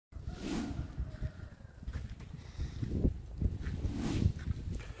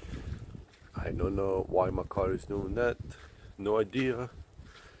I don't know why my car is doing that. No idea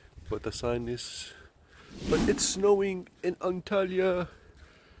what the sign is. But it's snowing in Antalya.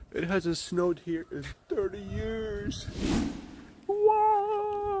 It hasn't snowed here in 30 years.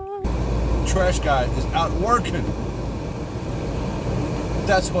 Wow! Trash guy is out working.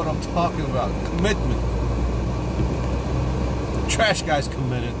 That's what I'm talking about. Commitment. The trash guy's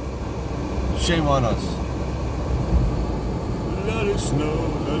committed. Shame on us. Let it snow,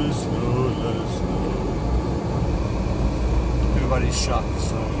 let it snow, let it snow. Everybody's shocked to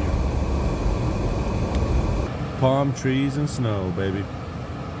snow here. Palm trees and snow, baby.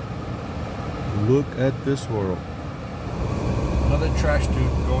 Look at this world. Another trash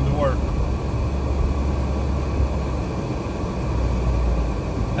dude going to work.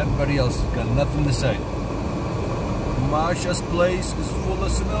 Everybody else has got nothing to say. Masha's place is full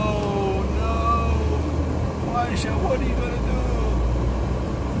of snow. No! Masha, what are you gonna do?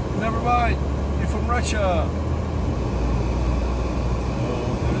 Never mind. You're from Russia.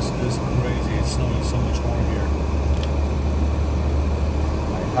 Oh, this is crazy. It's snowing so much more here.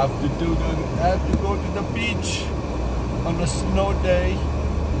 I have to go to the beach on a snow day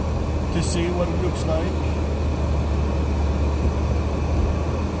to see what it looks like.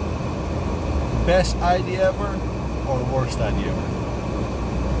 Best idea ever or worst idea ever?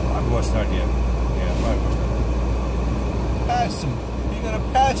 My worst idea ever. Yeah, my worst idea. Pass him. You gotta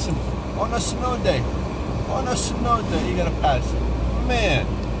pass him on a snow day. On a snow day, you gotta pass him. Man.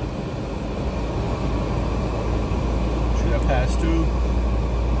 Should I pass too?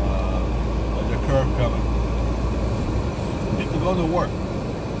 There's a curve coming. People go to work.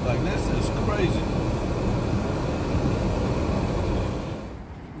 Like, this is crazy.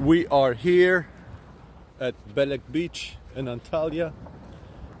 We are here at Belek Beach in Antalya,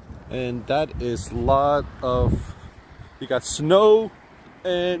 and that is a lot of, you got snow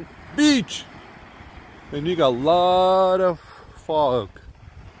and beach, and you got a lot of fog.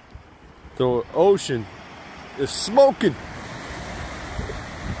 The ocean is smoking.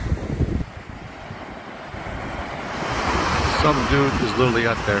 Some dude is literally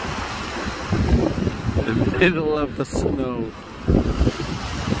out there in the middle of the snow.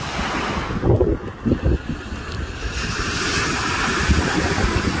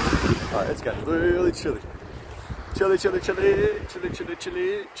 Alright, it's gotten really chilly. Chilly, chilly, chilly, chilly, chilly,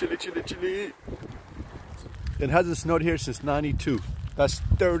 chilly, chilly, chilly, chilly. It hasn't snowed here since '92. That's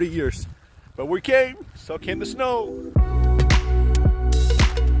 30 years. But we came, so came the snow.